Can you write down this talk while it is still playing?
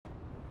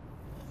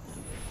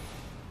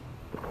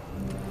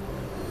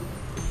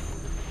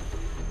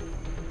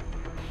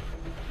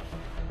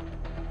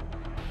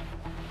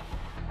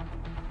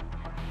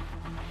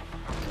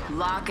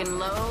Lock and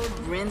load,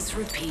 rinse,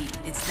 repeat.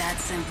 It's that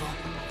simple.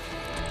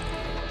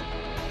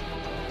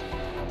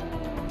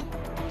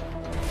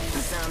 The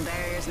sound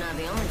barrier's not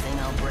the only thing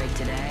I'll break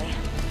today.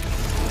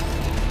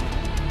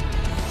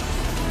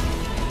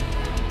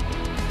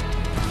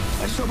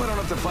 I just hope I don't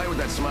have to fight with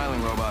that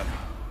smiling robot.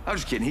 I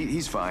was just kidding,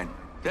 he's fine.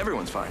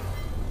 Everyone's fine.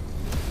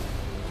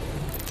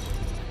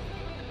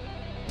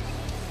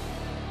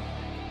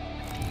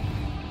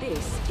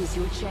 This is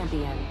your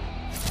champion.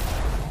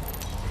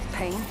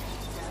 Pain,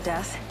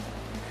 death,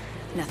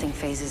 nothing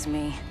phases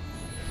me.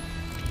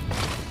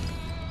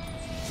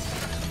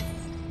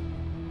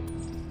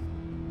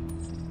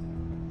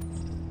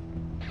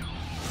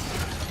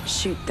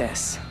 Shoot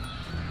this.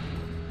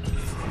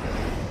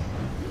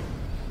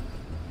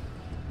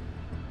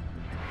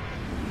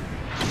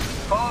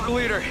 Follow the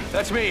leader.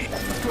 That's me.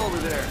 Let's go over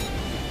there.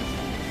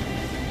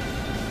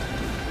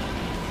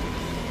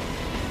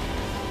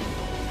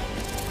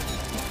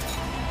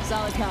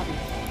 Solid copy.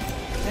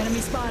 Enemy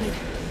spotted.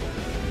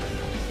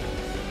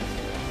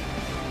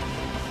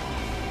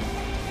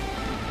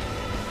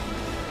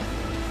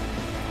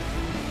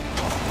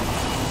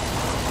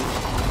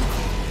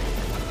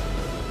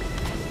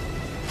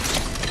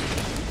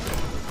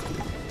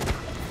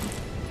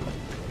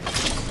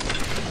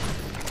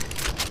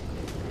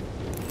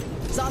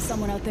 Saw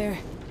someone out there.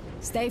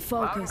 Stay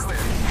focused.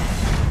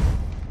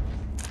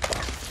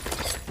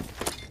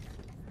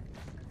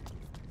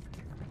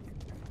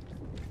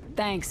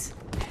 Thanks.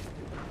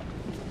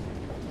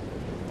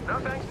 No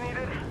thanks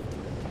needed.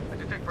 I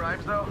do take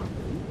bribes, though.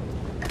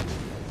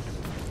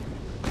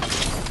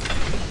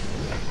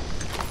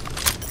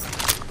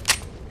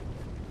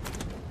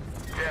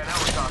 Yeah, now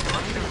we're talking.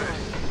 Let's do this.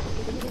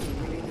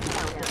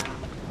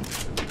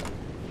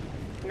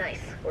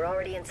 Nice. We're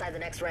already inside the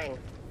next ring.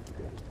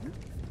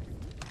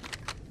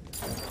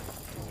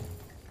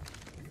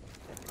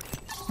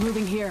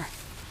 Moving here.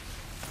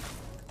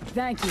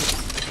 Thank you.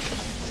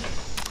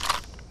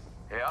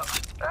 Yeah.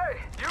 Hey,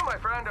 you, my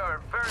friend,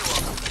 are very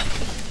welcome.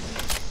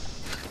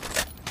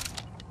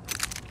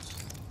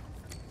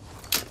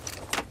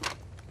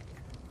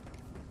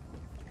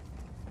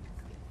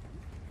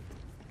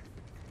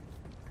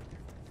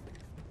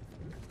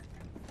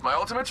 My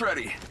ultimate's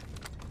ready.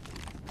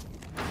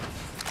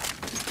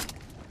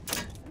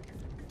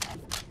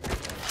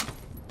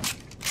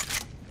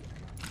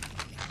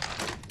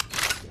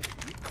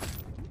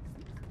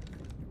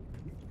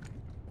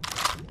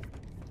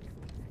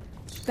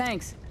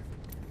 Thanks.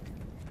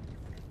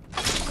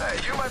 Hey,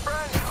 you, my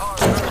friend, are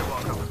very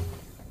welcome.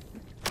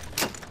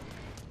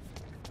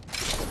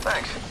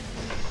 Thanks.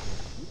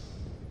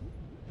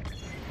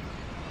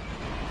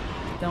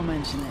 Don't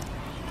mention it.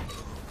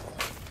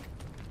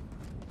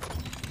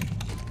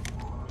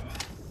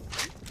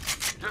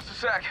 Just a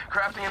sec.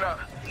 Crafting it up.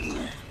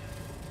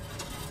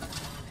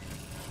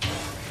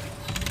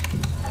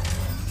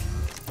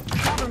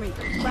 Cover me.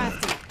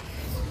 Crafty.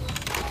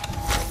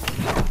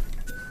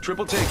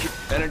 Triple take.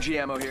 Energy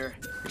ammo here.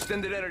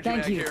 Extended energy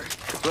Thank mag you. here.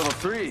 Level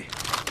 3.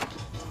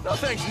 No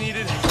thanks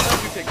needed.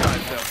 Help you take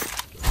time, though.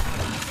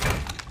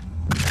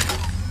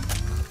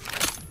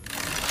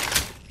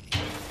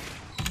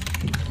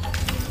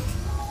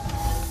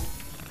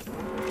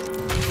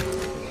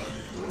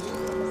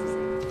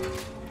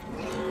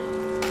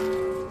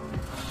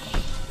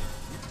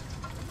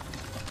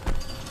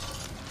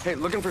 Hey,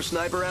 looking for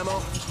sniper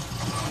ammo?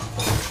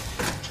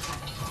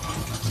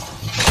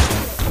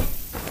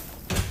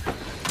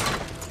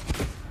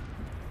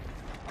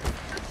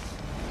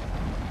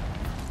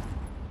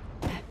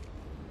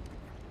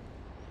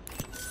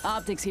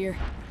 Optics here.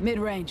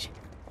 Mid-range.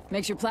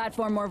 Makes your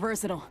platform more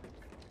versatile.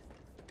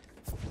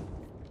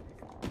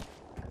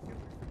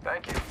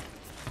 Thank you.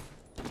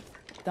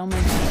 Don't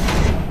mention it.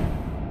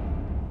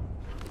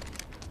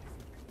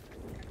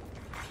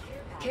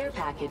 Care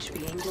package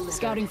being delivered.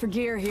 Scouting for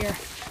gear here.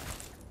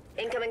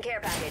 Incoming care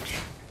package.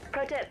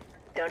 Pro tip,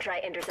 don't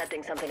try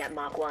intercepting something at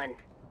Mach 1.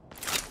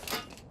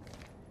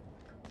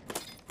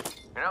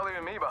 You're not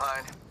leaving me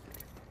behind.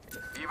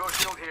 Evo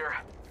shield here.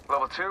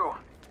 Level 2.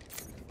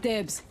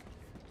 Dibs.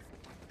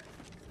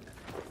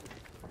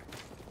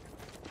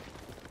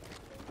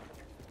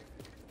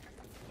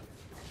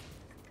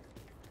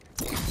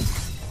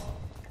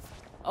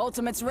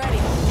 Ultimate's ready.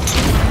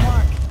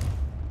 Mark.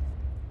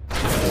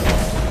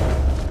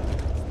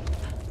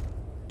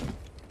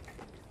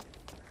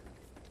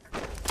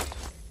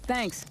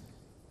 Thanks.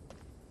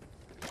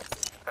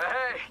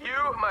 Hey,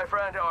 you, my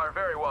friend, are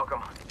very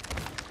welcome.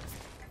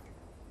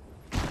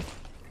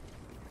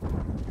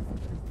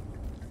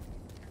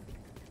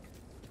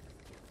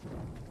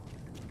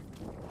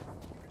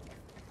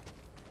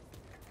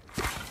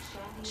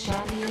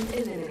 Champion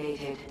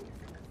eliminated.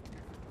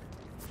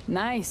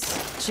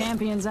 Nice.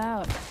 Champion's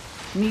out.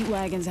 Meat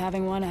Wagon's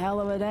having one hell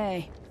of a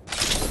day.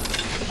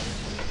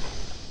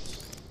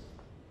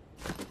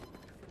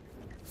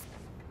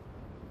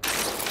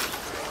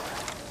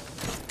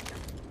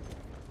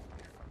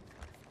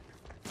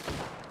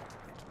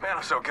 Man,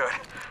 I'm so good.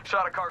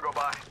 Shot a cargo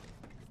by.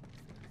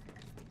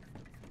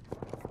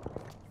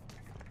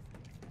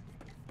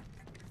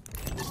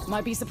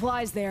 Might be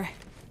supplies there.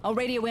 I'll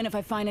radio in if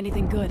I find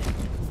anything good.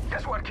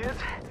 Guess what, kids?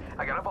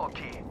 I got a vault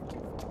key.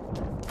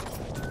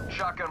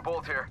 Shotgun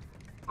bolt here.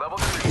 Level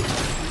 3.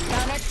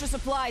 Found extra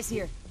supplies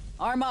here.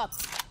 Arm up.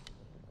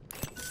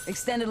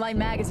 Extended light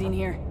magazine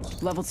here.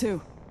 Level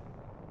 2.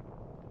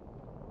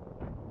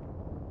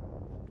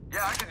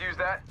 Yeah, I could use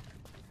that.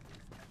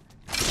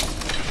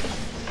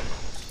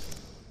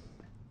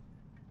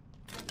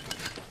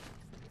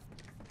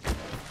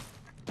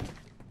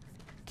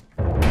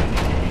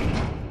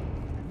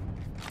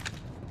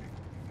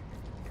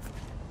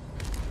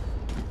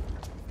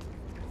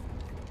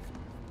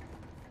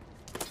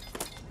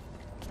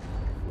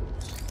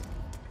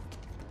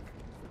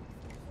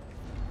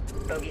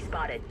 Bogey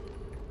spotted.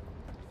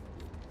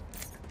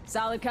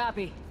 Solid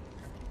copy.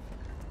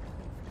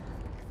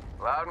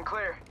 Loud and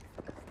clear.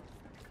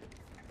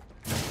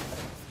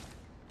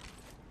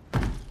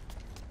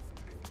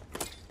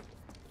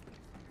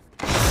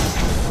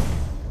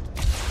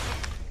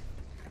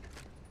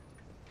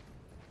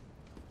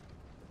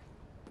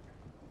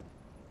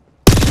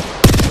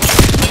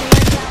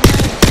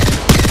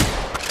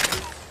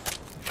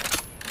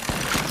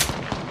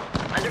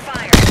 Under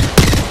fire.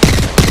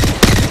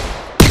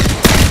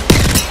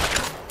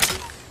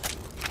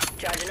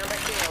 Charging on my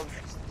shields.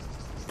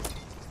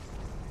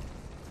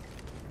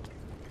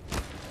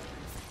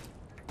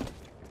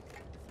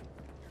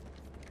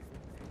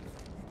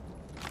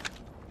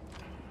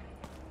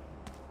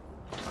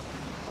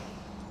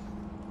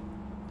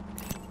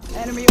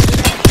 Enemy over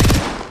there.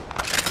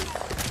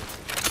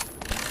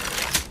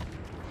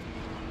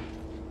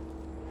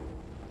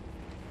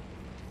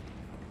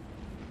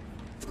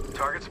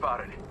 Target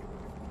spotted.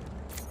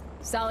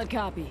 Solid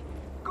copy.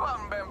 Go out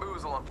and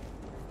bamboozle them.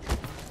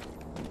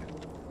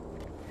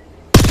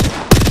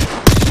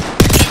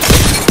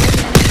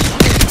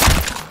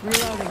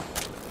 Reloading.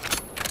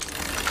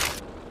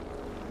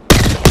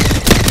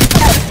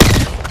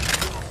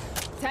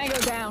 Tango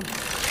down.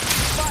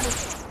 Spotted.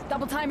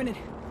 Double timing it.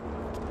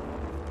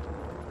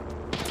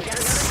 We got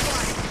another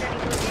squad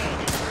extending to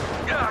engage.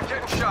 Yeah,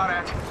 getting shot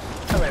at.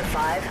 Alert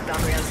 5,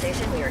 Valkyrie on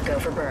station. We are go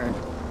for burn.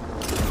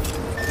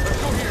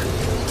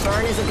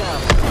 Burn is a go.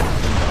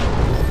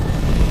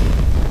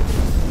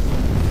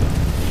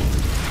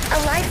 A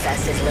life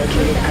vest is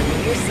located under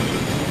your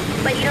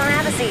seat, but you don't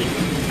have a seat.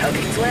 Hope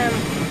you can swim.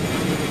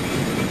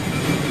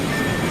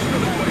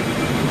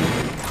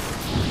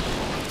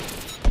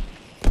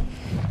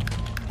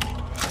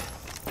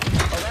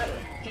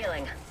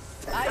 Healing.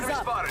 Eyes Enemy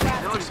up. spotted.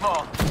 They look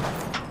small.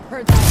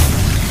 Heard that.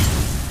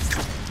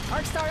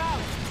 Arc start out.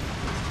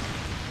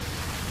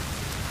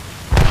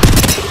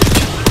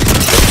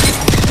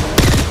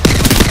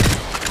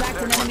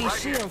 Cracked an enemy Right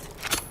here. shield.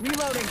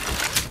 Reloading.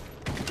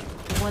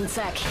 1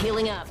 sec,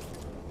 healing up.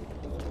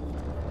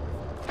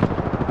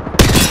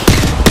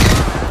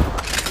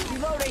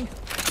 Reloading.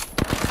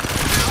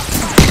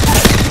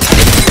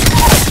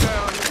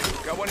 Down.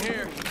 Got one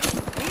here.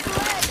 He's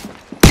red.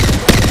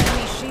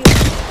 Enemy shield.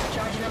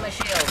 Charging on my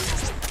shield.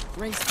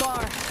 Rings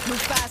far.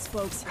 Move fast,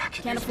 folks.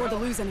 Can't afford to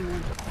lose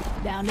anyone.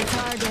 Down to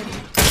target.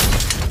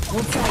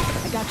 Hold tight.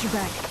 I got your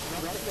back.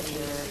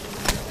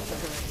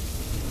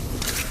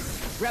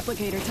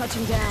 Replicator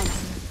touching down.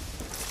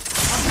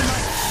 Off the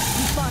mark.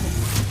 You spotted.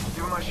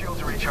 Giving my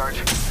shields a recharge.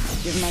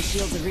 Give my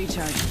shields a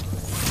recharge.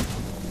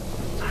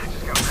 I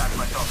just gotta patch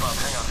myself up.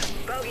 Hang on.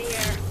 Bogey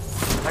here.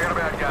 I got a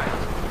bad guy.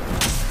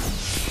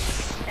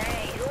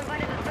 Hey, who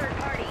invited the third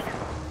party?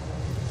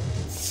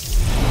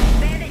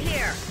 Bandit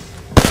here.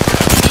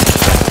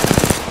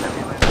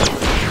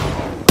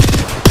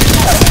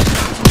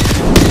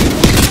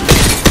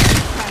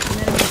 Cracked an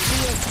enemy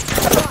shield.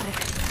 Spotted.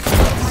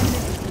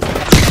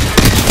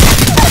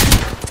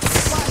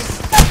 Spotted.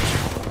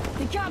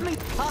 They got me.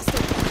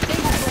 Hostile.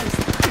 Danger close.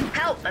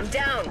 Help, I'm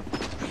down.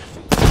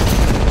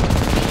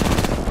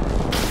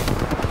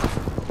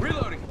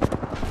 Reloading.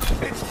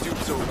 It's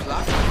 2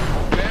 o'clock.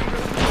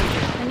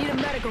 I need a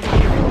medical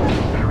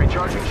here.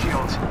 Recharging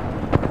shields.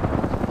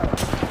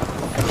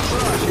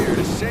 Rush here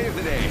to save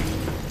the day.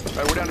 All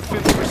right, we're down to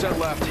 50%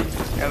 left.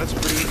 Yeah, that's a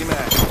pretty easy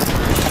match.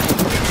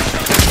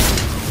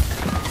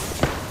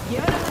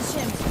 Give it up the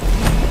chin.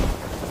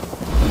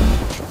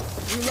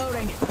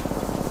 Reloading.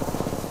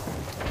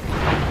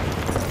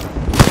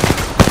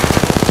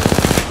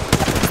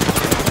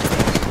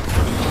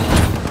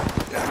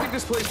 I think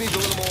this place needs a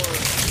little more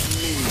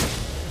meat.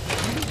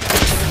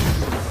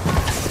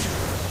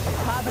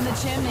 Pop in the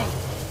chimney.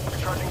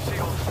 Charging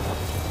shields.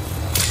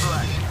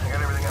 Relax. I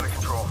got everything under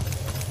control.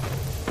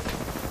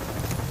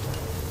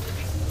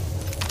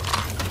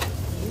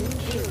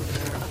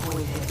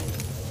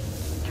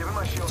 Giving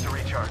my shields a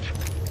recharge.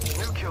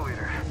 New kill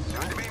leader.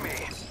 Soon to be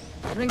me.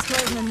 Rings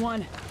closing in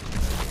 1.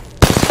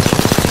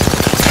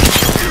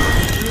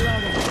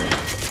 Reloading.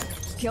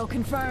 Kill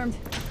confirmed.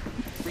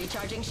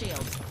 Recharging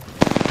shield.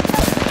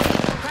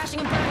 Crashing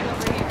and burning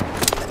over here.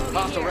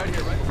 Hostile right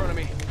here, right in front of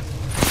me.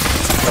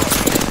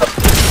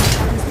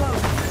 Guns low.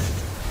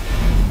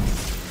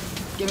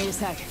 Give me a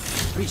sec.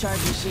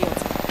 Recharging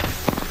shields.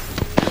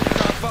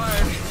 Not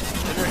fired.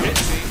 And they're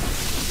hitting me.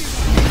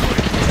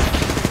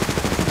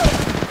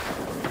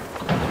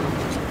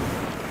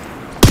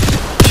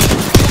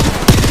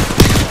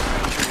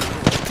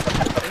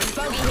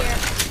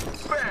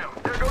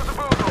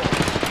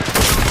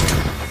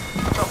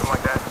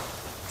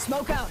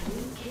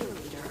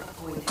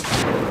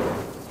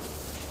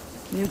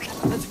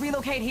 Let's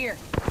relocate here.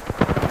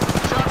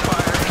 Shots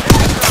fired.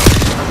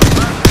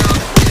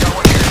 Got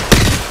one here.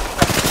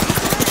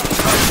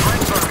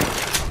 Right for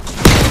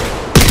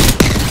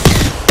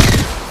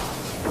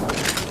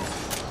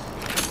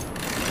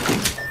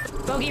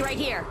me. Bogey right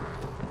here.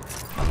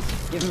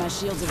 Give my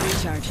shields a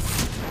recharge.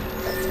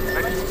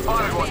 Hey,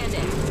 spotted one.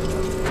 Bandit.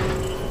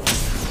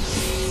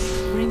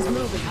 Ring's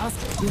moving, Husk.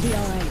 You'll be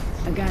alright.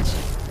 I got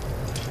you.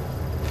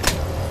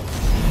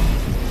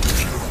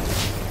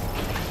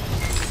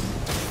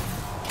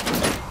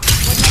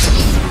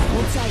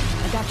 Hold tight.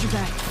 I got your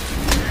back.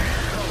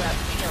 Hold up.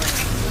 Healing.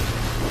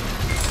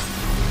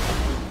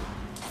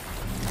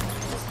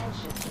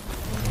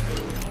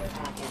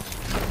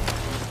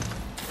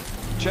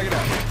 Check it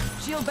out.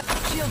 Shield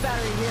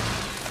battery here.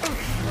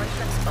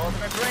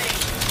 Ultimate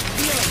range.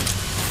 Healing.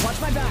 Watch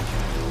my back.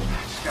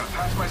 Just gotta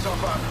pass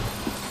myself up.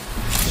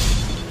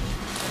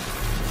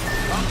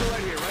 Off the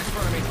right here, right in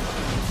front of me.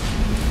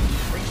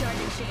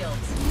 Recharging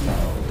shields.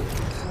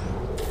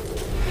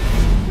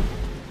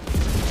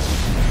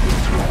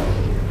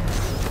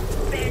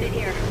 Bandit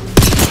here.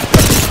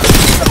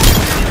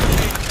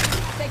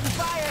 Taking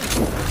fire.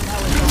 That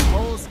was the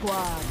whole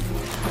squad.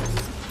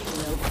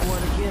 No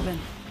quarter given.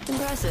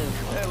 Impressive.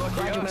 Hey, look,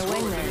 Glad you're my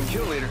wingman.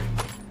 Kill leader.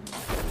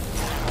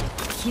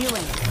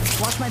 Healing.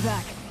 Watch my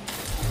back.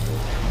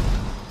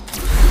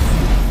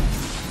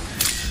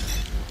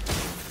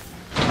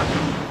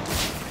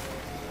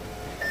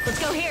 Let's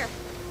go here.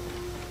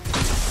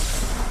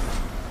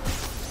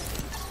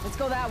 Let's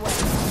go that way.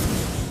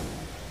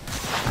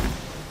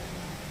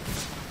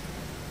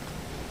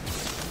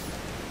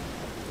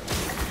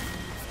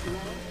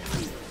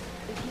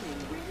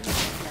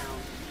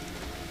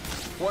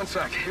 One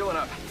sec, healing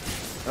up.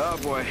 Oh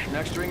boy,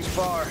 next ring's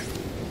far.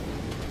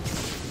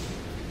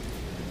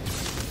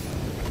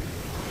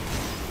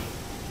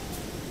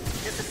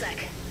 Just a sec.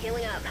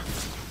 Healing up.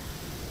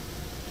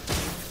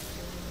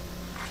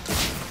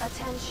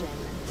 Attention,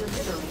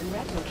 delivering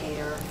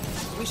replicator.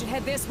 We should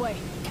head this way.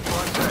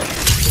 One sec.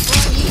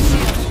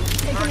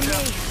 Taking a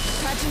knee.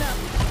 Catching up.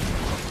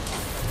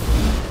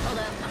 Hold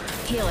up.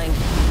 Healing.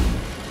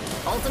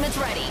 Ultimate's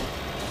ready.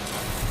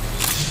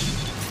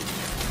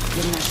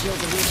 Giving my shield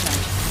a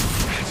recharge.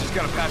 Just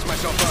gotta pass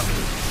myself up.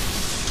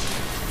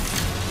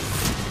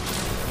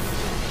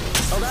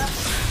 Hold up.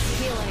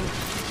 Healing.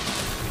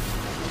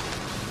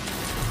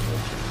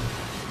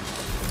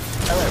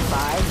 Alert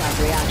 5,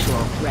 factory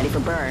actual. Ready for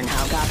burn.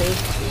 How copy?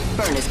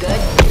 Burn is good.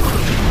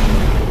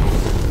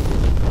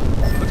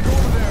 Let's go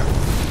over there.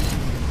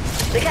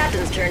 The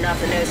captain's turned off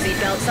the no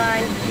seatbelt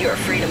sign. You are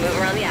free to move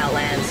around the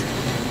Outlands.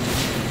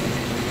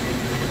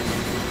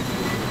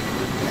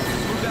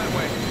 Move that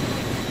way.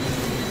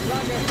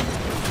 Roger.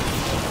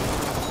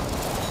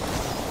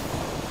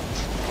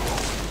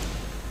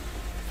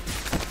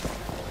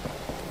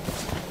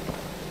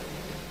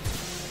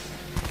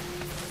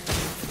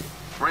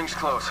 Ring's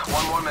close.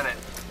 One more minute.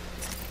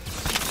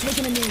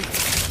 Taking a knee.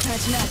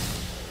 Catching up.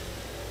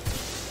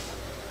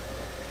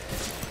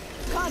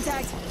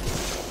 Contact.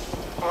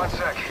 One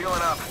sec,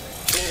 healing up.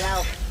 Need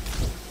help.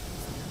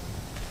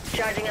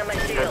 Charging on my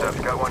Heads shield. up,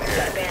 got one Got a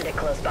here. bandit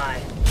close by.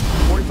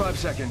 45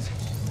 seconds.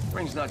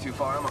 Ring's not too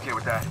far, I'm okay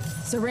with that.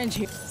 Syringe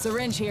here.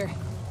 Syringe here.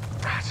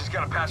 Just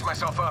gotta pass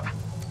myself up.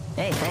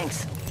 Hey,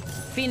 thanks.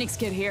 Phoenix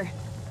kid here.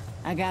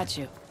 I got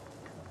you.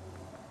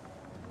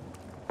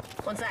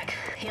 One sec.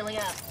 Healing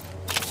up.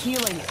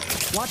 Healing.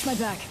 Watch my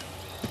back.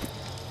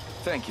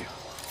 Thank you.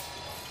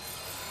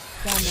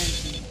 Don't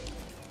mention.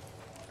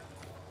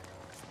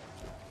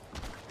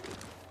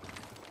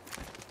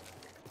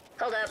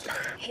 Hold up.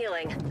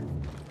 Healing.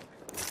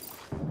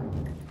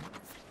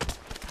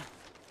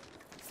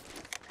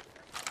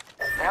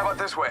 How about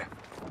this way?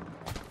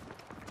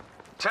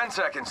 10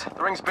 seconds.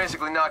 The ring's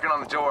basically knocking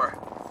on the door.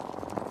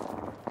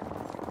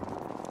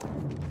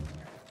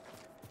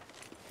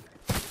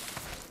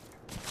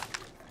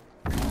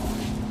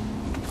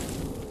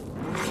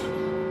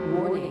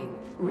 Warning.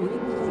 Ring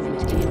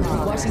movement in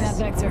progress. Watching that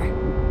vector.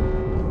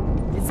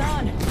 It's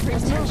on.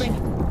 Ring's moving.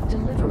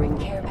 Delivering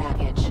care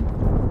package.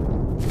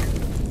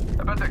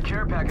 I bet that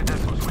care package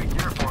has some sweet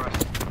gear for us.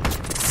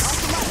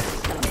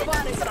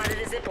 Spotted. Spotted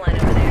a zipline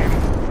over there.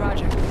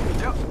 Roger.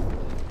 Yep.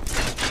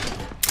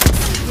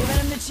 Giving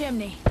him the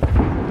chimney.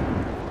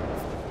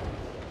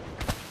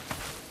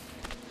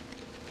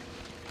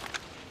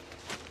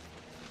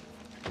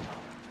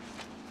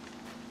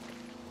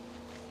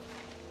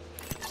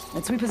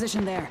 Let's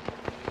reposition there.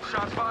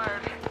 Shots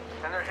fired,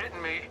 and they're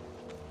hitting me.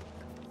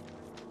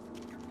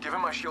 Give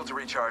him my shield to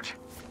recharge.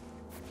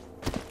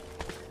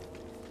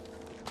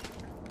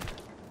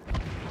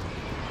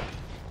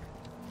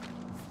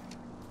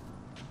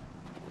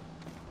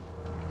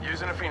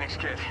 Using a Phoenix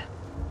kit.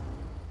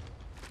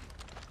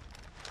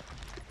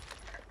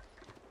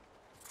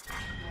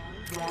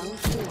 Round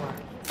 4.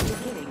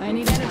 Beginning. I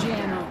need energy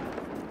ammo.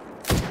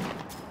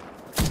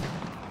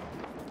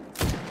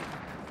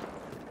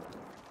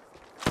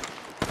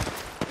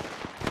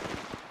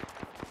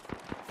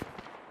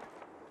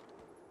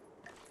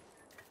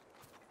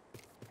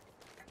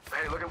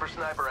 Hey, looking for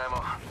sniper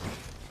ammo.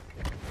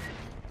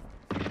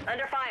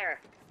 Under fire.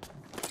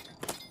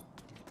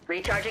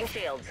 Recharging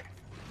shields.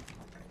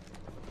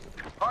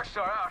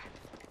 Arcstar out.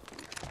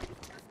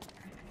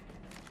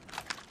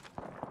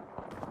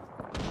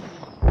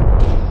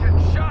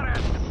 Getting shot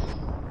at.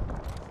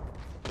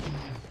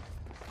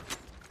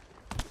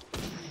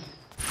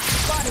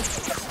 Spotted.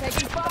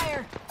 Taking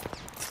fire.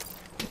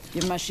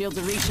 Give my shields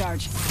a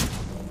recharge.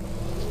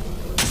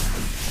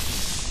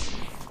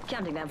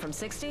 Counting down from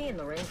 60 and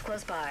the ring's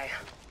close by.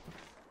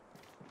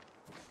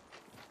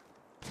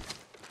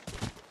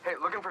 Hey,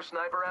 looking for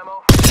sniper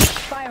ammo?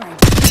 Firing.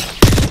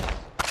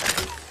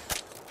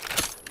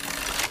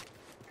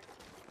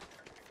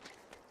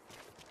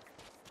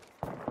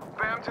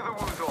 Bam to the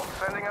woozle,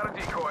 sending out a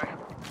decoy.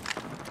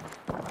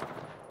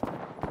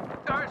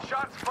 Alright,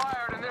 shots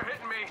fired and they're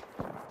hitting me.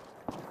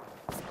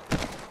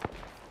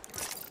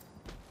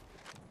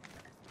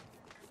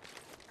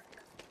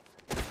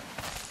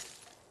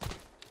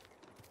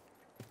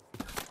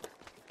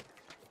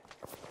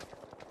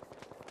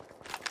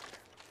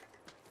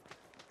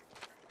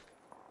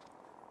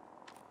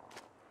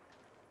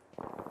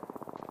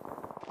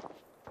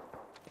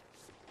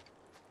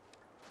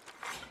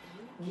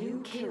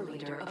 New kill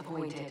leader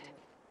appointed.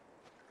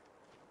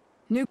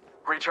 New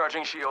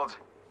Recharging shields.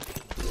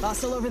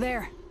 hostile over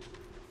there.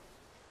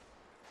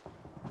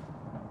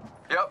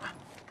 Yep.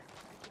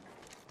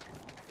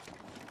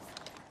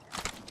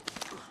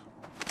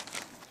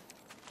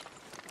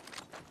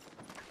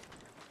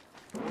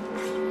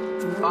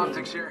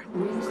 Optics here.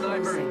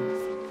 Sniper.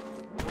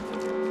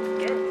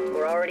 Good.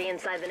 We're already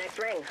inside the next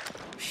ring.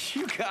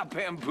 You got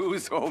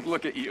bamboozled.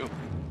 Look at you.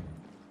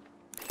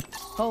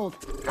 Hold.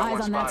 Got Eyes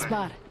one on that spotted.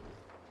 spot.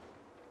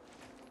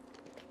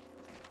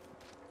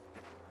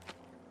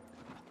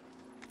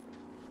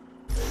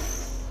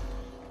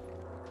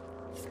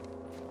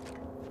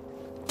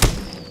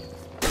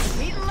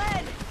 Eating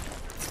lead.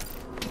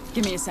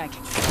 Give me a sec.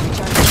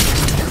 Recharge.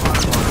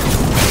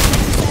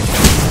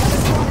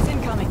 Is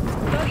incoming.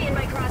 Bogey in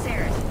my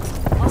crosshairs.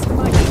 Oscar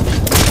Mike.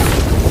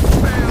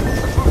 Bam!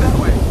 Let's move that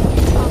way.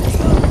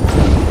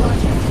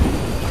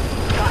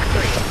 Got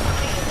 3.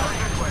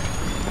 This way.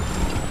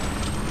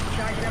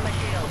 Charging on my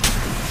shield.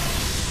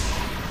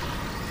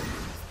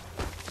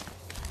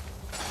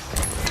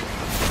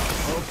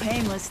 Oh,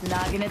 painless,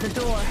 knocking at the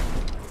door.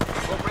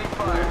 Opening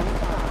fire.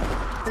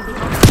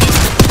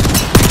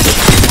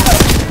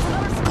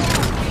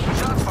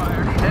 Shots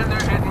fired, and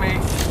they're hitting me.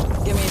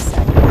 Give me a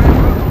sec. The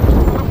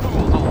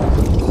fool's hole.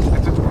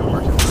 It's a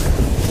emergency.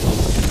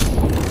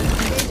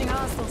 Engaging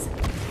hostiles.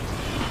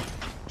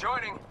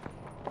 Joining.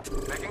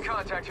 Making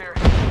contact here.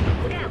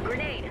 Look out,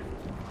 grenade.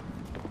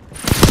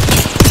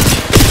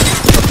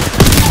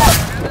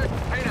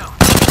 Hey now.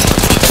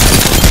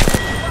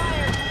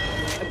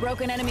 A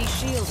broken enemy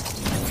shield.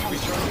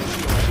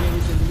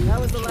 That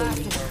was the last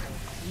of them.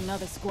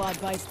 Another squad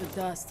bites the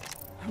dust.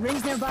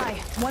 Rings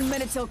nearby. 1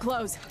 minute till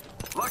close.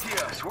 Lucky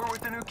us, we're with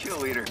the new kill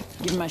leader.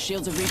 Give my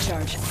shields a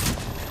recharge.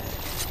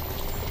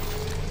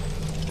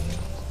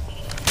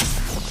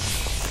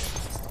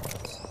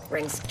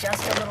 Ring's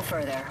just a little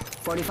further.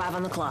 45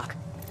 on the clock.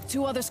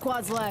 2 other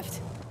squads left.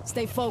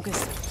 Stay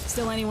focused.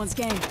 Still anyone's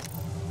game.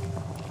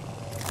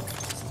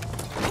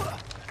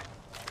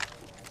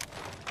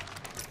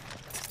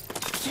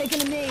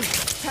 Taking a knee.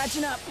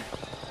 Patching up.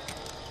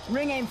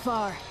 Ring ain't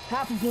far.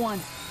 Half of one.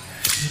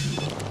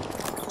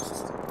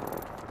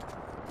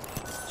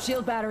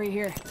 Shield battery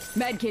here.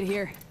 Medkit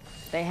here.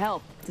 They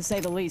help, to say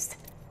the least.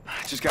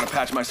 Just gotta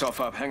patch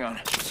myself up, hang on.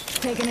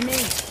 Taking a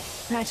knee.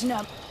 Patching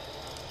up.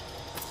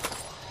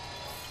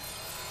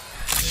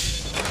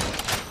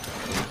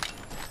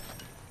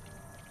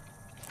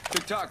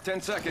 Tick tock,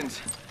 10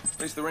 seconds. At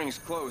least the ring's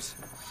close.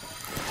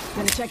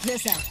 Gonna check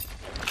this out.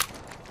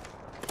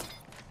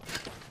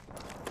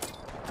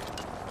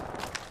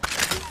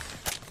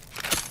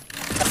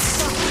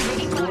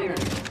 Taking fire.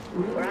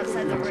 We're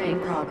outside the ring.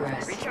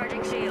 Progress.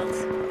 Recharging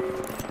shields.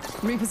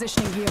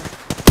 Repositioning here.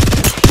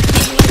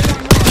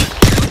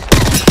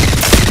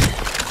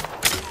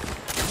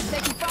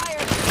 Taking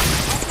fire.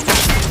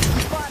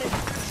 Spotted.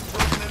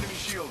 Broken enemy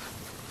shield.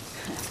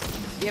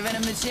 Giving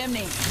him the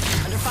chimney.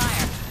 Under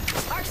fire.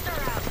 Arcstar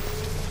out.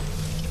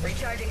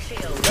 Recharging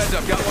shields. Heads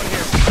up, got one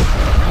here.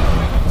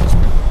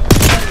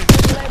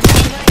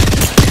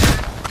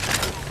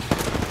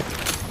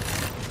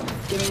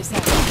 Give me a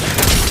second.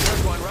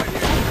 There's one right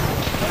here.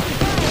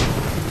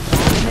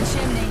 In the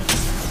chimney.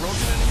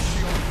 Broken enemy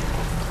shield.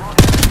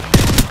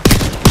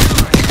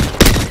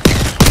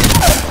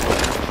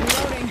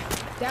 Reloading.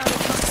 Down to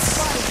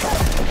spotted.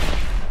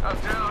 Up,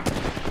 down.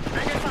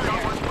 Got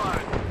one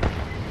spotted.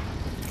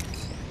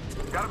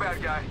 Got a bad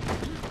guy.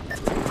 Go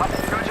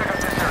check out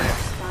this area.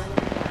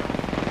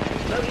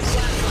 Bogey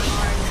flash on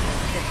hard.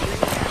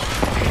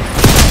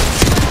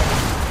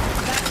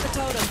 Back to the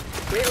totem.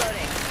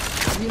 Reloading.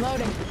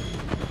 Reloading.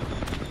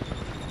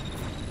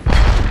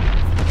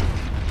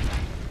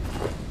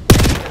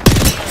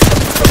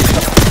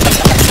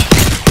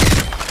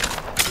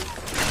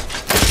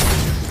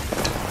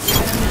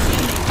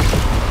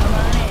 Come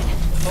on in.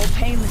 Old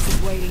Painless is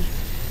waiting.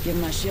 Give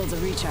my shields a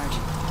recharge.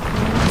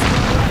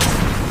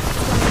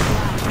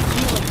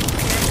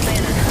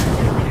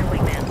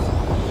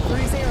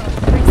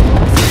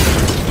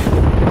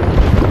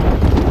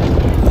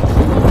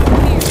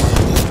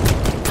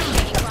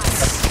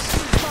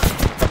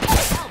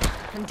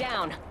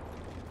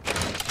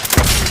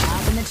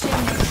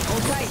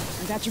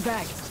 got your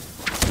back.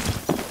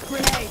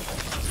 Grenade.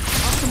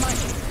 Off the mic.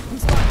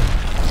 Respond.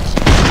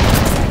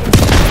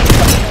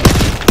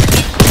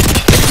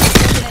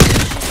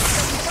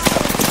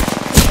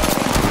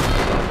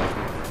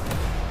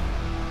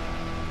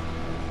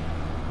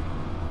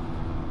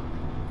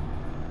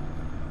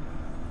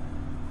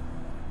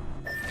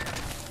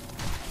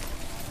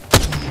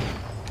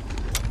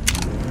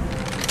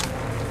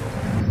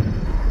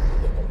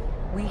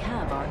 We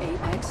have our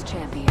Apex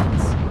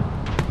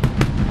champions.